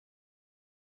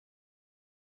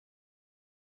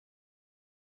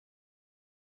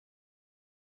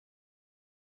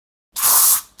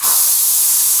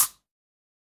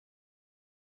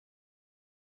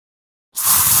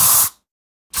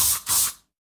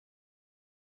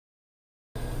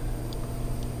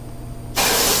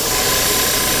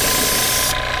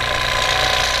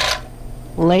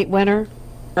late winter,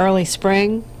 early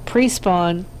spring,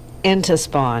 pre-spawn, into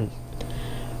spawn.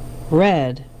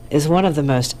 Red is one of the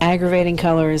most aggravating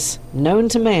colors known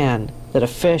to man that a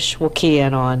fish will key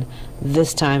in on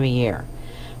this time of year.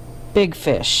 Big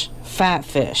fish, fat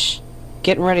fish,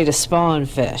 getting ready to spawn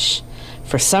fish.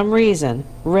 For some reason,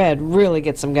 red really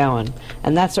gets them going,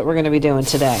 and that's what we're going to be doing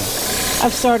today.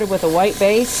 I've started with a white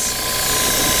base,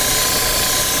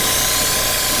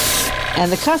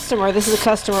 and the customer, this is a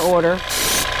customer order,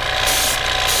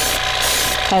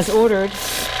 has ordered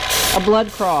a blood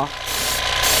craw.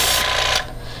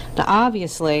 Now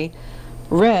obviously,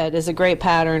 red is a great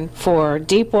pattern for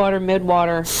deep water,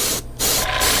 mid-water,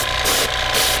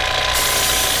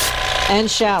 and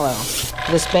shallow.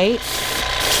 This bait,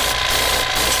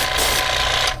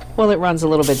 well, it runs a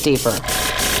little bit deeper.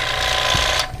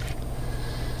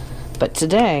 But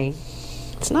today,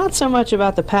 it's not so much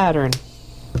about the pattern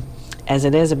as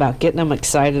it is about getting them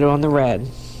excited on the red.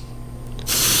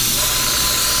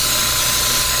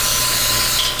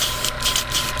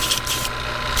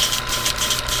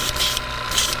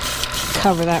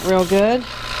 Cover that real good.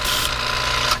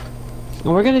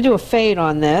 And we're going to do a fade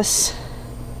on this.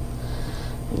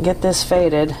 Get this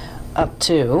faded up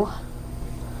to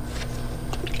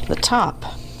the top.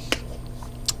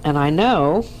 And I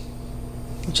know,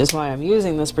 which is why I'm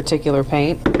using this particular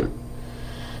paint,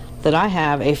 that I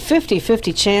have a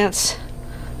 50-50 chance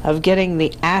of getting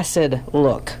the acid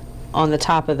look on the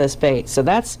top of this bait. So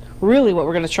that's really what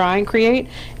we're going to try and create.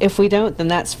 If we don't, then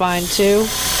that's fine too.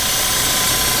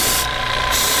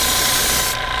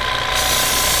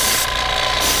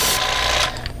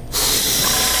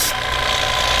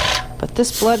 But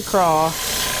this blood craw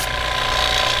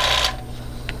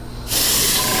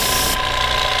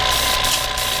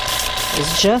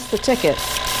is just the ticket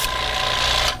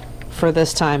for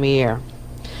this time of year.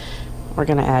 We're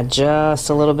going to add just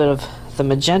a little bit of the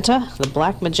magenta, the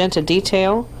black magenta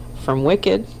detail from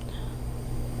Wicked.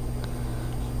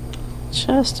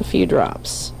 Just a few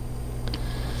drops.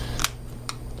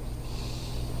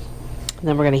 And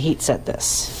then we're going to heat set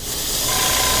this.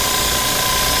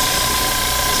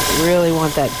 So we really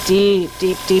want that deep,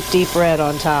 deep, deep, deep red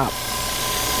on top.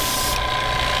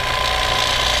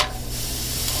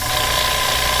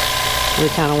 We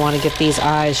kind of want to get these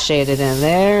eyes shaded in.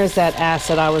 There's that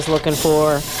acid I was looking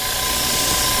for.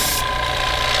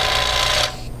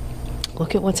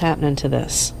 Look at what's happening to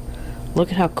this. Look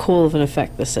at how cool of an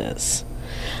effect this is.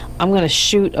 I'm going to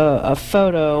shoot a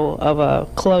photo of a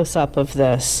close-up of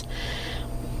this.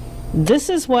 This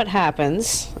is what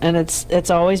happens, and it's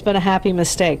always been a happy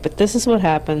mistake, but this is what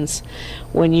happens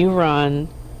when you run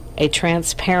a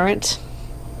transparent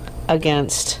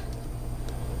against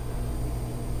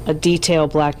a detail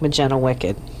black magenta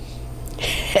Wicked.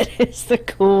 It is the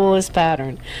coolest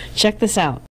pattern. Check this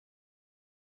out.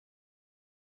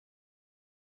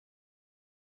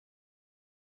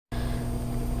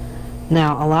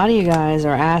 Now, a lot of you guys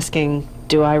are asking,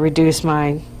 do I reduce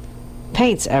my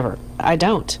paints ever? I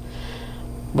don't.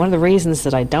 One of the reasons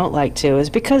that I don't like to is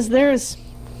because there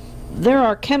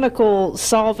are chemical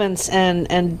solvents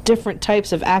and different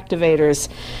types of activators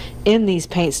in these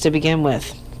paints to begin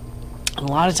with. And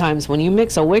a lot of times when you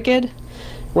mix a Wicked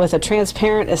with a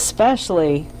transparent,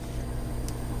 especially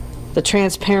the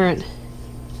transparent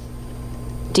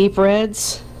deep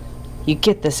reds, you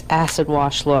get this acid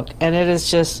wash look, and it is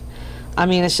just, I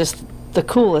mean, it's just the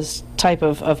coolest type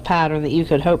of pattern that you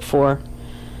could hope for.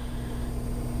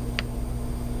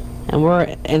 And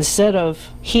we're, instead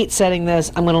of heat setting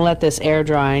this, I'm going to let this air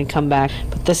dry and come back.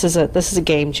 But this is a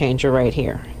game changer right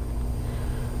here.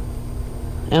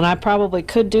 And I probably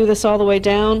could do this all the way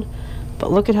down,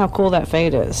 but look at how cool that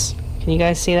fade is. Can you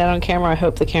guys see that on camera? I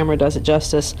hope the camera does it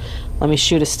justice. Let me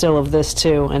shoot a still of this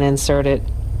too and insert it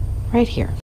right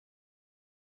here.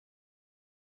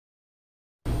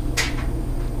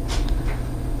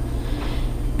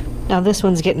 Now this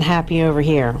one's getting happy over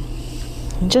here.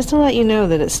 And just to let you know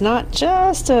that it's not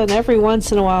just an every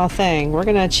once in a while thing. We're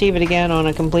going to achieve it again on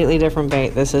a completely different bait.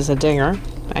 This is a dinger.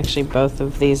 Actually, both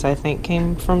of these I think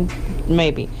came from,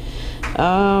 maybe.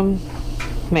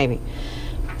 Maybe.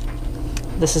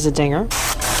 This is a dinger.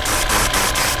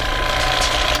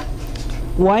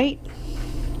 White,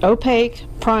 opaque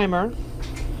primer.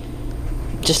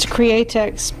 Just a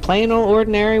Createx, plain old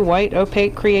ordinary white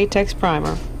opaque Createx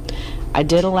primer. I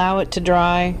did allow it to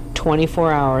dry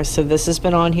 24 hours, so this has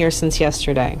been on here since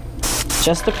yesterday.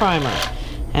 Just the primer.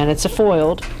 And it's a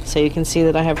foiled, so you can see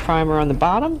that I have primer on the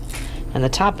bottom and the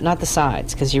top, not the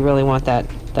sides, because you really want that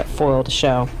foil to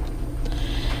show.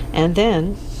 And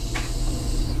then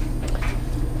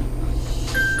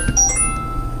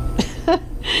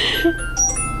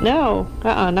No,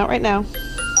 not right now.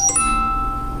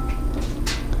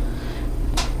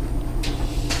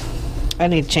 I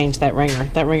need to change that ringer.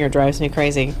 That ringer drives me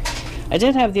crazy. I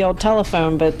did have the old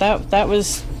telephone, but that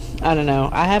was, I don't know.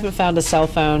 I haven't found a cell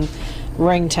phone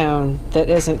ringtone that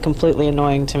isn't completely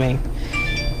annoying to me.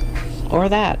 Or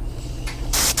that.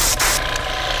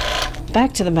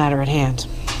 Back to the matter at hand.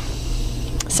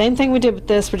 Same thing we did with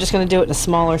this. We're just going to do it in a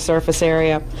smaller surface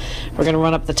area. We're going to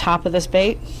run up the top of this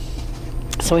bait.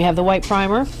 So we have the white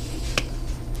primer.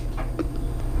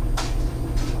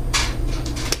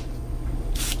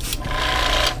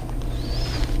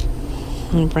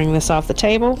 And bring this off the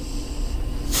table.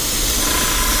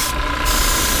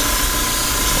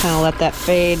 Kind of let that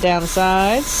fade down the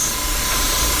sides.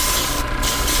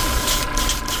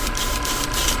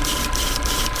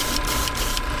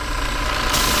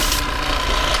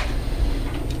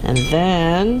 And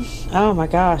then, oh my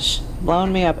gosh,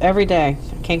 blowing me up every day.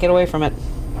 I can't get away from it.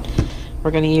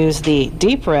 We're going to use the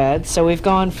deep red. So we've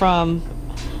gone from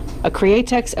a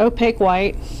Createx opaque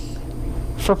white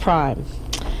for prime.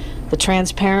 The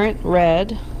transparent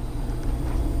red,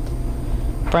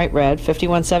 bright red,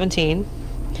 5117.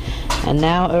 And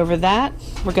now over that,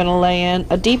 we're going to lay in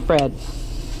a deep red.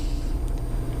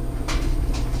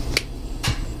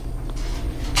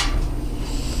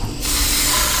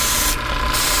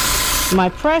 My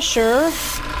pressure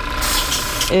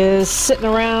is sitting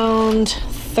around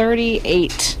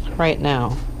 38 right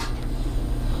now.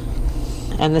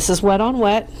 And this is wet on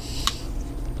wet.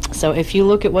 So if you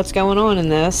look at what's going on in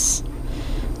this,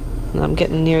 and I'm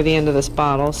getting near the end of this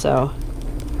bottle, so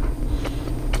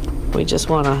we just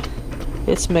want to,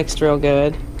 it's mixed real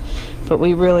good, but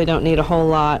we really don't need a whole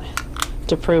lot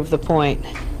to prove the point.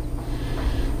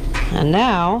 And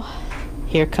now,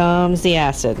 here comes the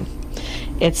acid.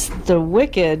 It's the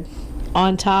Wicked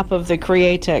on top of the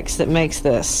Createx that makes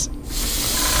this.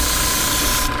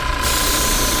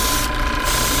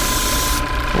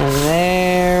 And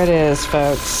there it is,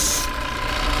 folks.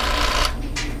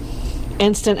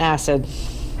 Instant acid.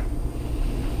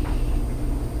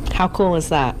 How cool is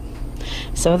that?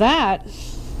 So that,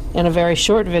 in a very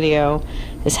short video,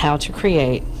 is how to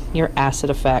create your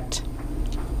acid effect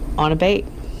on a bait.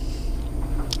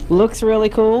 Looks really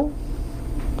cool.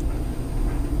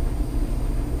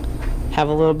 Have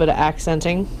a little bit of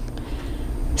accenting.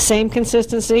 Same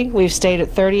consistency. We've stayed at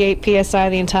 38 psi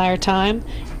the entire time.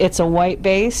 It's a white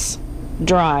base,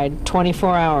 dried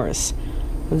 24 hours.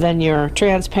 Then your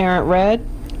transparent red.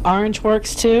 Orange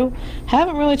works too.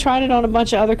 Haven't really tried it on a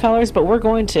bunch of other colors, but we're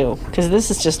going to, because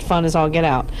this is just fun as all get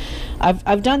out.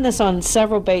 I've done this on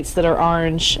several baits that are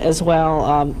orange as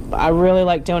well. I really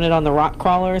like doing it on the rock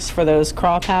crawlers for those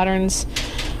crawl patterns.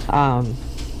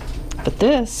 But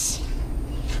this,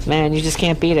 man, you just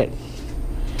can't beat it.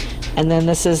 And then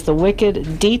this is the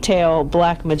Wicked Detail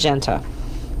Black Magenta.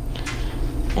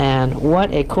 And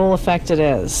what a cool effect it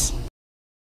is.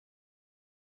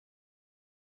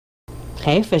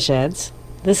 Hey fish heads,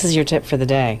 this is your tip for the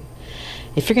day.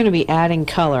 If you're going to be adding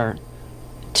color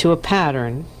to a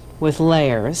pattern with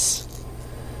layers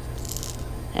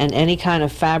and any kind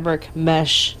of fabric,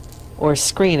 mesh, or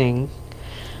screening,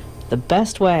 the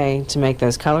best way to make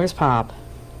those colors pop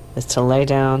is to lay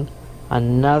down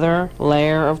another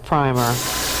layer of primer.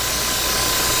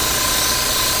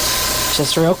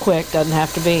 Just real quick, doesn't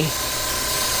have to be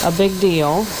a big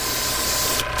deal.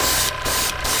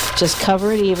 Just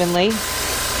cover it evenly.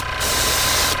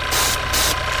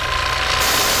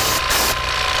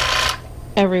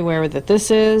 Everywhere that this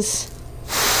is,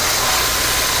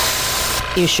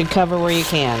 you should cover where you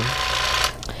can.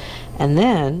 And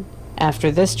then,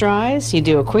 after this dries, you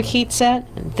do a quick heat set,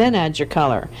 and then add your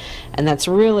color. And that's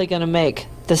really going to make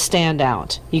the stand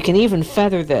out. You can even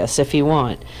feather this if you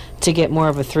want to get more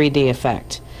of a 3D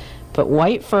effect. But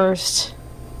white first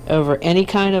over any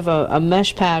kind of a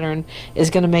mesh pattern is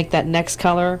going to make that next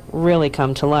color really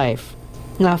come to life.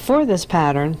 Now for this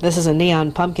pattern, this is a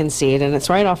neon pumpkin seed, and it's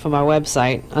right off of my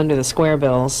website under the square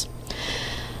bills.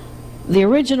 The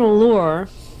original lure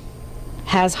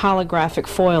has holographic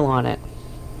foil on it,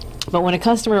 but when a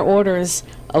customer orders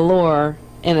a lure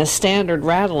in a standard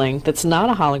rattling that's not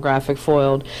a holographic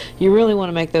foiled, you really want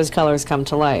to make those colors come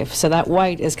to life. So that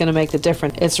white is going to make the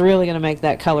difference. It's really going to make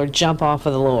that color jump off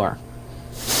of the lure.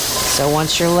 So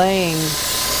once you're laying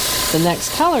the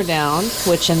next color down,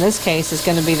 which in this case is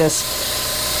going to be this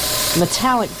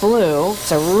metallic blue.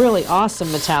 It's a really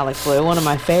awesome metallic blue, one of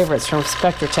my favorites from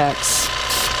Spectratex.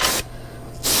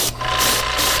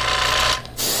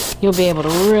 You'll be able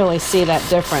to really see that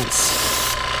difference.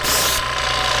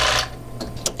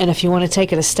 And if you want to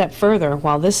take it a step further,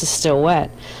 while this is still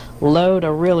wet, load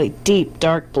a really deep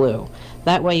dark blue.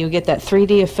 That way you'll get that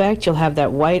 3D effect, you'll have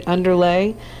that white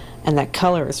underlay, and that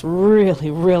color is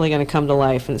really, really going to come to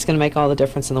life, and it's going to make all the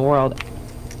difference in the world.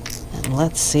 And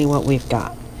let's see what we've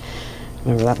got.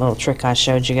 Remember that little trick I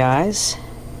showed you guys?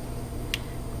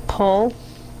 Pull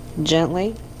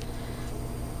gently.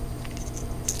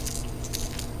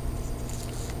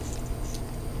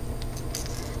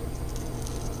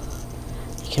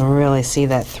 You can really see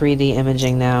that 3D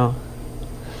imaging now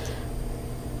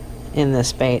in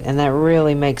this bait, and that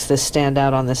really makes this stand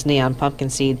out on this neon pumpkin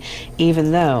seed,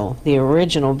 even though the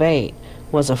original bait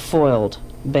was a foiled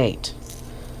bait.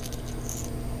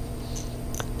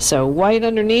 So white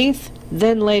underneath,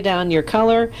 then lay down your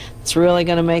color. It's really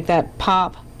going to make that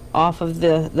pop off of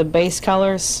the base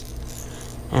colors.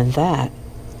 And that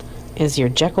is your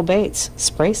Jekyll Baits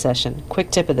spray session.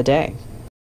 Quick tip of the day.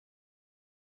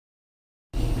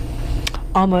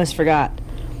 Almost forgot.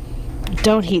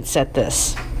 Don't heat set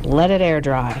this. Let it air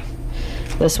dry.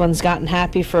 This one's gotten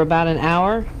happy for about an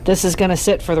hour. This is going to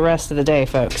sit for the rest of the day,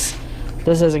 folks.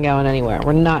 This isn't going anywhere.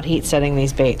 We're not heat setting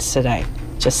these baits today.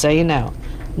 Just so you know.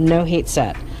 No heat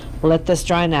set. Let this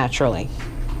dry naturally,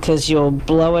 because you'll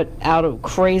blow it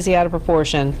crazy out of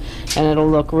proportion, and it'll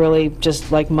look really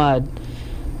just like mud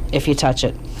if you touch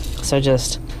it. So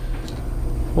just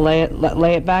lay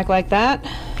it back like that,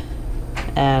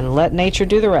 and let nature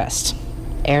do the rest.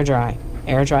 Air dry,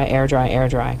 air dry, air dry, air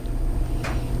dry.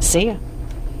 See ya.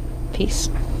 Peace.